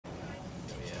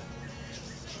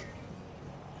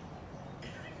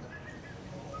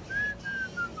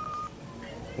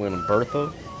We're gonna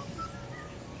Bertha.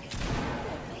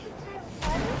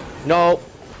 No.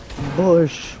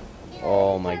 Bush.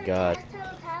 Oh my god.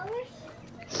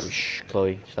 Shh,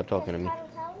 Chloe, stop talking to me.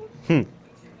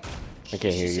 I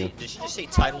can't hear you. Did she just say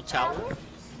Tidal Tower?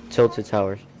 Tilted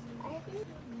Towers.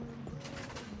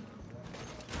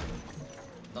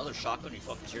 Another shotgun? Are you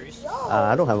fucking serious?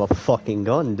 I don't have a fucking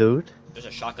gun, dude. There's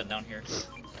a shotgun down here.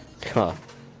 Huh.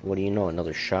 What do you know?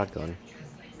 Another shotgun.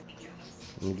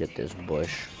 Let me get this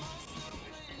bush.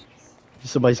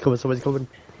 Somebody's coming, somebody's coming.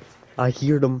 I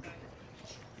hear them.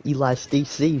 Eli, stay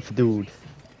safe, dude.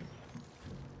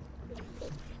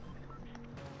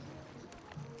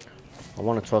 I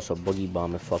want to toss a boogie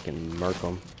bomb and fucking murk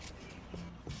him.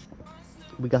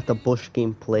 We got the Bush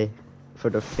gameplay for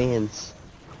the fans.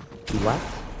 Eli?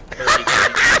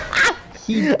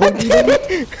 He boogied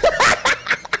him.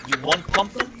 You one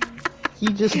pumped them? He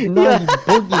just not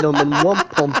boogied him and one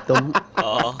pumped him.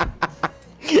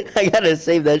 I gotta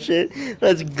save that shit.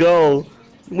 Let's go.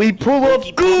 We pull up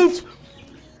goof.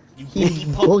 He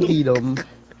boogied him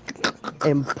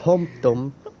and pumped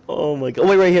him. Oh my god. Oh,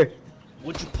 wait, right here.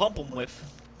 What'd you pump him with?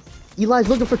 Eli's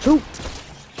looking for two.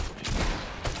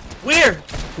 Where?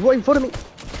 Right in front of me.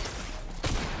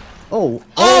 Oh.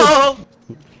 Oh!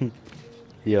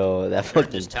 Yo, that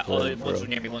fucking Just flip, bro. one's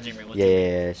near me, one's near me,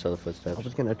 Yeah, I saw the footsteps. I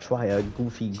was gonna try a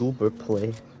Goofy Goober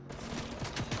play.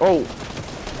 Oh!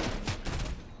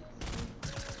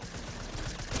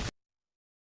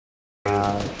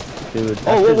 Dude, that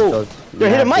Oh, whoa, whoa. does They're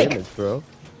hitting mad Mike. damage, bro. What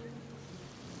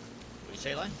you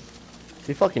say, Line?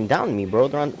 They fucking downed me, bro.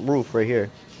 They're on the roof right here.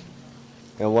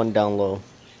 And one down low.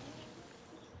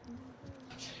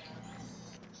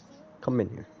 Come in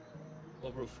here.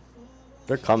 What roof?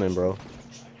 They're coming, bro.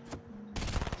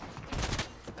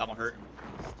 Got one hurt.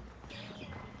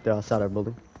 They're outside our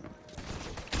building.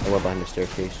 Oh, we're behind the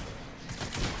staircase.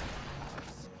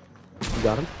 You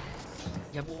got him?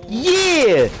 Yeah, boy.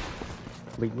 Yeah!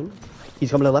 Wait, he's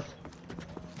coming to the left.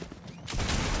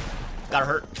 Got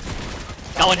her hurt.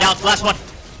 Got one down. Last one.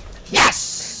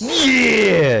 Yes!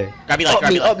 Yeah! Grab me, like,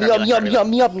 grab me, Up me, up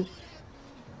me, up me.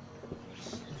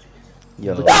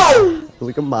 Yo.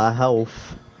 Look at my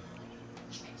health.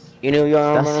 You know,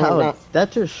 That's how.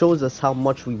 That just shows us how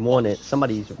much we want it.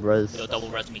 Somebody's res. Yo, double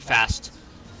res me fast.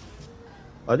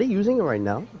 Are they using it right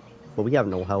now? But we have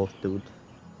no health, dude.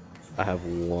 I have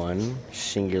one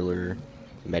singular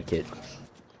medkit.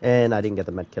 And I didn't get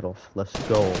the medkit off. Let's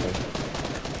go.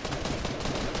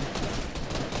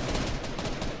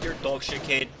 You're dog shit,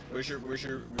 kid. Where's your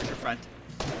friend?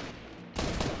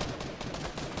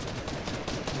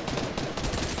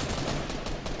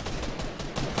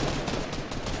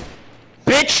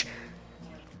 Bitch!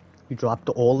 You dropped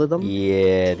all of them?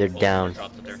 Yeah, they're down.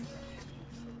 Dropped it there.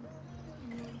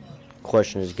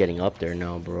 Question is getting up there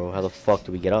now, bro. How the fuck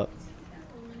do we get up?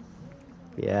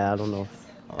 Yeah, I don't know.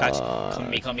 Guys, come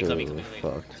me.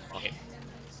 Fucked. Okay.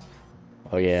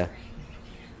 Oh yeah.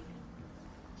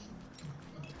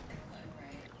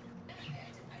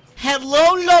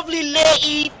 Hello, lovely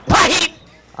lady. Pipe.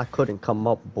 I couldn't come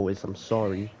up, boys. I'm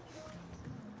sorry.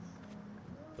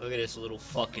 Look at this little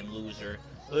fucking loser.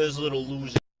 Look at this little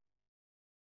loser.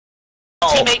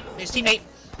 Teammate, his teammate.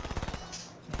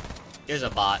 There's a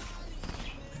bot.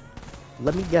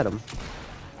 Let me get him.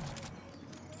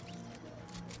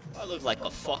 I look like a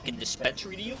fucking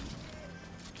dispensary to you.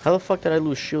 How the fuck did I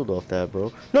lose shield off that,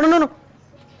 bro? No, no, no, no!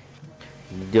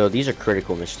 Yo, these are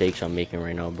critical mistakes I'm making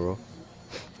right now, bro.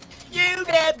 You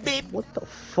that bitch. What the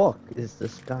fuck is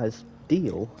this guy's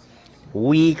deal?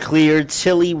 We cleared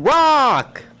Tilly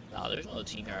Rock! Nah, there's another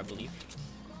team here, I believe.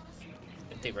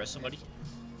 Did they rest somebody?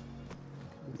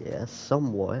 Yeah,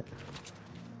 somewhat.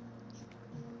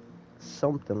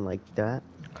 Something like that.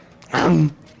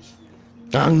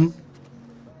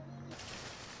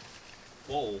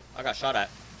 Whoa, I got shot at.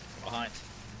 Behind.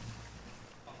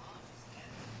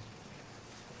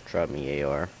 Drop me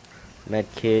AR.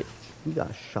 Medkit. You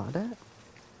got shot at?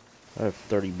 I have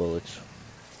 30 bullets.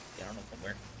 Yeah, I don't know from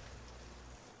where.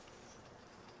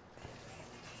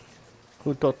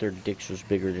 Who thought their dicks was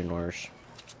bigger than ours?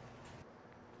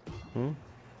 Hmm?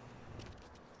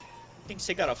 Thinks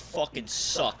they gotta fucking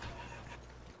suck.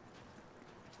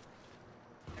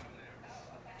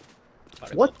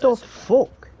 What the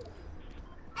fuck?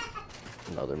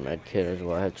 Another medkit as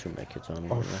well. I had 2 medkits on me.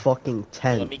 A Yeah. fucking Let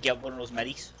tent. me get one of those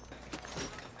medics.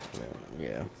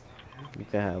 Yeah. You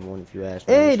can have one if you ask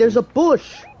me. Hey, there's a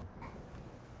bush!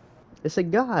 It's a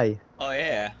guy. Oh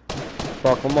yeah.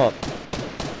 Fuck him up.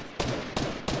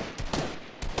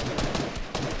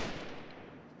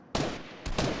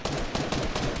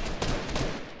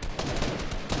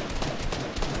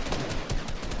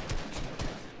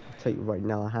 tell you right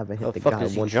now, I haven't hit How the the fuck guy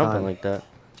is he one jumping time. like that?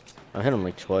 I hit him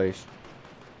like twice.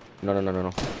 No, no, no, no,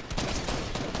 no.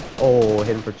 Oh,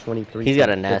 hit him for 23. He's got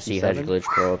a to nasty hedge 57.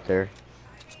 glitch, bro, up there.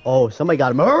 Oh, somebody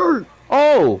got him hurt.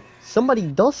 Oh! Somebody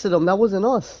dusted him. That wasn't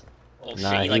us. Oh Nah, shit,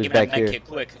 he Eli, was give me that back med here. kit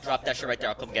quick. Drop that shit right there,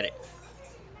 I'll come get it.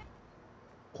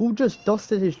 Who just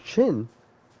dusted his chin?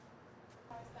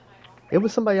 It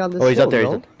was somebody on this Oh, he's hill, up there.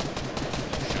 no? He's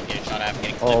up. I'm getting shot at, I'm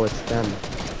getting Oh, clipped. it's them.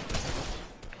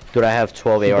 Dude, I have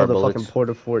 12 He AR built a fucking bullets.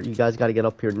 porta fort. You guys gotta get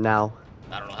up here now.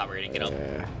 I don't know how we're gonna get up.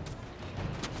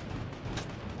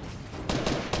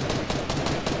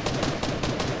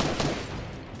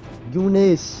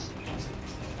 Eunice.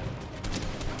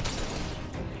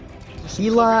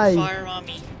 Eli. Fire on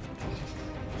me.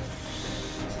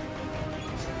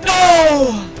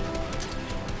 No!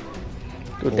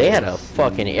 Dude, they had a Oh,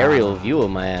 fucking nah. aerial view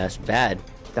of my ass. Bad.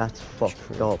 That's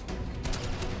fucked up.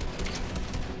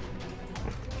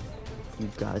 You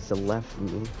guys have left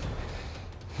me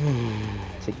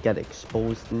to get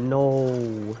exposed.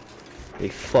 No. They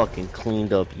fucking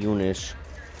cleaned up Eunice.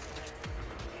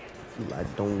 Eli,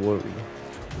 don't worry.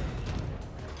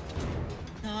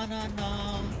 No, no,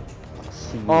 no. I'll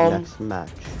see you next match.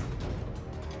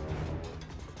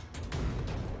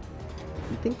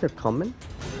 You think they're coming?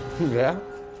 Yeah?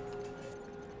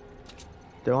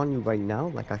 They're on you right now?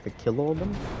 Like I could kill all of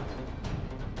them?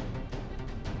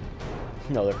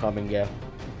 No, they're coming, yeah.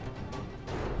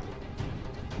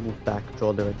 Move back,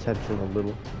 draw their attention a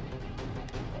little.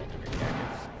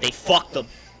 They fucked them.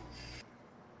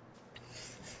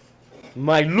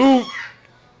 My loot!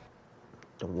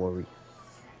 Don't worry.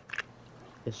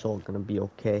 It's all gonna be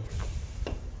okay.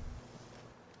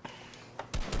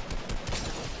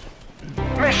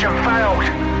 Mission failed.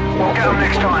 We'll get them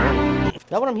next time. Is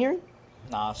that what I'm hearing?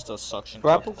 Nah, still suction.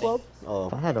 Grapple Club? Oh.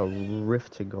 If I had a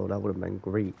rift to go, that would have been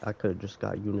great. I could have just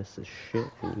got Eunice's shit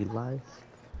and Eli's.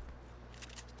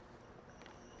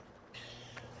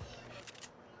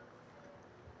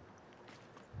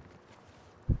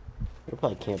 They're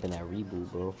probably camping that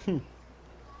reboot, bro.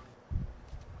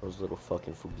 Those little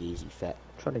fucking fugazi fat.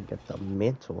 Try to get the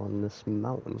mantle on this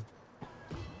mountain.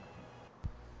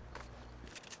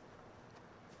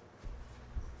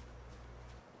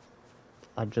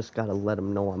 I just gotta let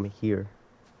them know I'm here.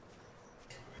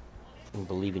 And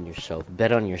believe in yourself.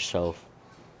 Bet on yourself.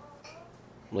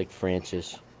 Like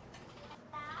Francis.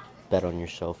 Bet on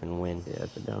yourself and win. Yeah,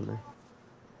 they're down there.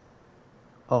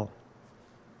 Oh.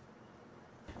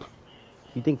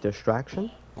 You think distraction?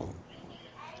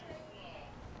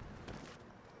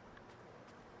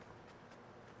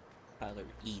 Tyler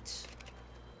eats.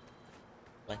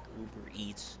 Like Uber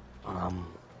Eats.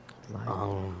 Like,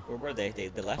 Where were they? They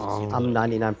left. I'm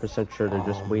 99% sure they're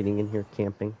just waiting in here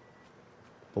camping.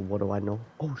 But what do I know?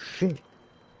 Oh shit!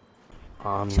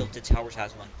 Tilted Towers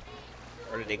has one.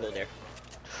 Or did they go there?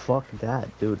 Fuck that,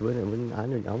 dude.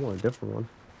 I want a different one.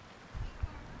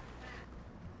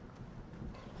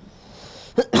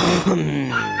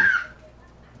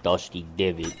 Dusty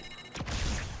Divot.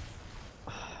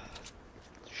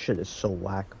 Shit is so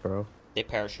whack, bro. They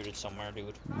parachuted somewhere,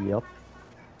 dude. Yup.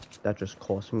 That just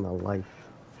cost me my life.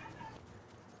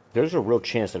 There's a real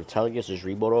chance that if Tyler gets his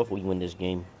reboot off, we win this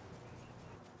game.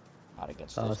 Not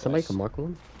against those Somebody guys. can mark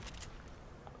one?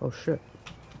 Oh shit.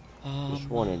 There's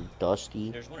one in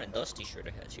Dusty. There's one in Dusty shirt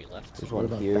ahead. She left. There's What one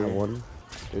about here. that one?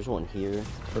 There's one here.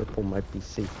 Purple might be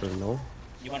safer, no?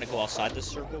 You want to go outside the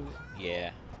circle?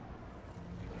 Yeah.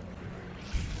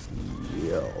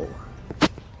 Yo.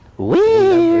 We're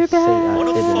Never say I What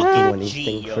a didn't do fucking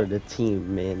anything G, yo. for the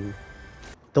team, man.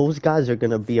 Those guys are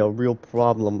gonna be a real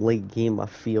problem late game, I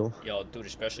feel. Yo, dude,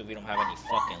 especially if we don't have any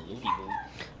fucking looty boot.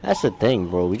 That's the thing,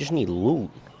 bro. We just need loot.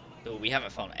 Dude, we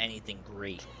haven't found anything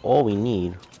great. All we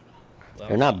need. We They're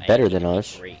haven't not found better anything than to be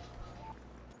us. great.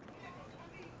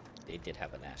 They did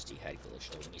have a nasty head glitch,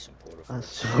 though. We need some porta I forts.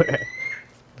 swear.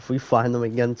 If we find them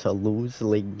again to lose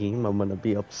late game, I'm gonna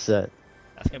be upset.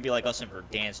 That's gonna be like us in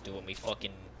Verdansk, dude, when we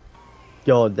fucking...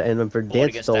 Yo, and for dance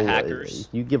against the though, hackers.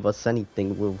 you give us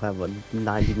anything, we'll have a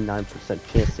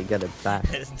 99% chance to get it back.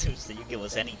 Dude, so you give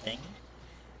us anything?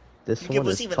 This You one give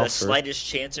us is even tougher. the slightest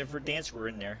chance in Verdansk, we're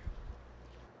in there.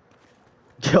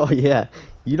 Yo, yeah,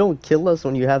 you don't kill us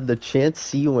when you have the chance.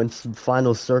 See you in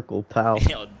final circle, pal.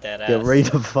 Yo, dead ass. Get ready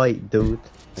to fight, dude.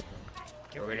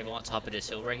 Okay, we're gonna go on top of this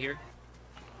hill right here.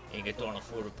 And get thrown a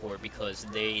full report because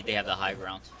they have the high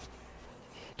ground.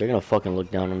 They're gonna fucking look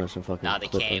down on us and fucking Nah, they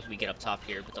clip can't us. if we get up top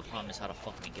here, but the problem is how the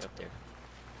fuck we get up there.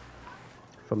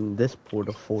 From this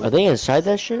porta fort. Are they inside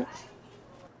that shit?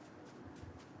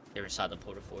 They're inside the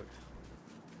porta fort.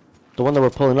 The one that we're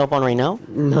pulling up on right now?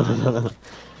 No, no, no.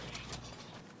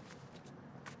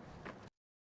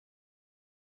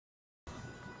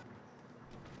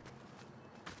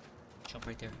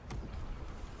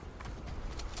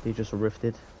 They just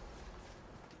rifted.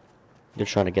 They're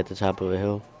trying to get the top of a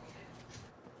hill.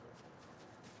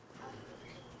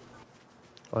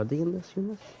 Are they in this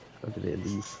unit? Or do they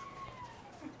leave?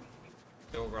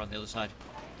 They're over on the other side.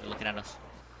 They're looking at us.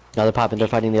 Now they're popping. They're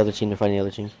fighting the other team. They're fighting the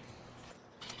other team.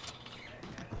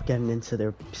 Getting into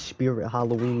their spirit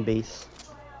Halloween base.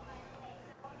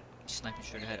 Sniping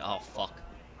straight ahead. Oh, fuck.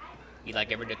 You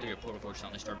like ever get through your portal force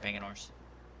and they start banging ours.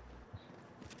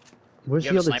 Where's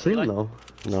You the have a other sniper, team Eli? though?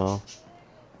 No.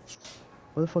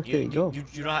 Where the fuck did it go? You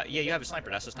don't have, yeah, you have a sniper.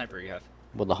 That's the sniper you have.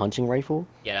 With the hunting rifle?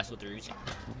 Yeah, that's what they're using.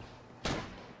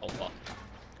 Oh, fuck.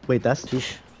 Wait, that's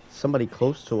Sheesh. somebody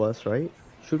close to us, right?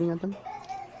 Shooting at them?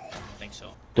 I think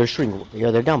so. They're shooting.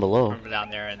 Yeah, they're down below. Remember down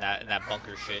there in that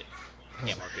bunker shit.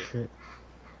 Can't mark it. Shit.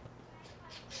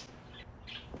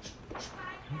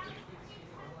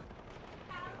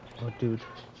 Oh, dude.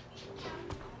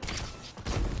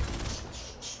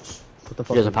 What the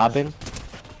fuck? You guys are is popping?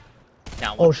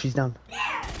 Down Oh, one. she's down.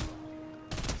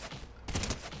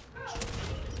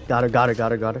 Got her, got her,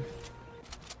 got her, got her.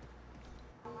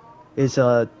 It's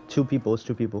two people, it's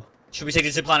two people. Should we take the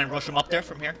zipline and rush them up there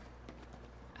from here?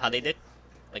 How they did?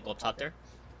 Like go up top there?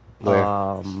 Where?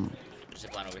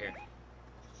 Zipline over here.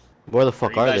 Where the Or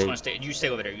fuck you are guys they? wanna stay? You stay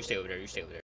over there. You stay over there. You stay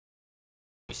over there.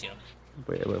 You see them?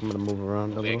 Wait, I'm gonna move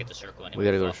around a We gotta little. get the circle anyway. We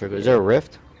gotta go to Fuck. circle. Is there a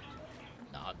rift?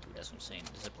 Nah, dude, that's what I'm saying.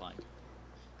 The zipline.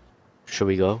 Should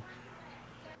we go?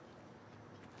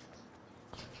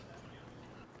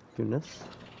 Goodness.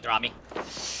 They're on me.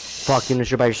 Fuck, Eunice,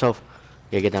 you're by yourself.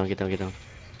 Yeah, get down, get down, get down.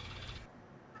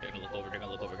 They're gonna look over. They're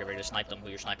gonna look over. Get ready to snipe them with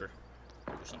your sniper.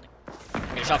 Or something.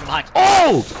 Get a shot from behind.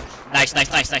 Oh! Nice,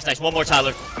 nice, nice, nice, nice. One more,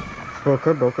 Tyler.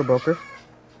 Broker, broker, broker.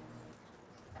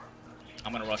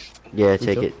 I'm gonna rush. Yeah,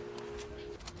 take too. it.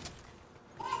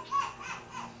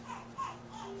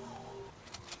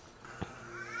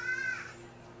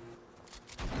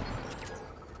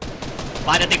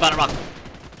 Find that thing behind a rock.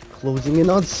 Closing in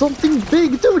on something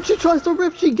big, dude. She tries to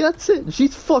rip, she gets it.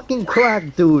 She's fucking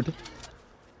cracked, dude.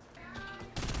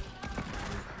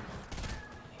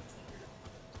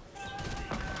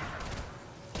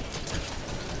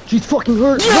 She's fucking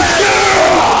hurt.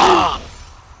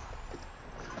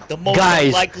 The most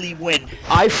Guys. likely win.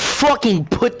 I fucking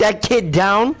put that kid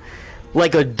down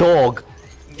like a dog.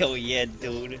 Oh yeah,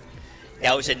 dude.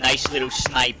 That was a nice little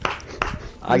snipe.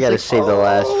 I gotta save the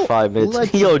last 5 minutes.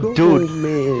 Let's Yo, go, dude.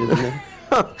 man.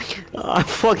 I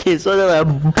fucking saw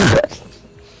that.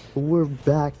 We're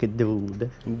back, dude.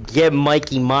 Get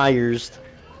Mikey Myers.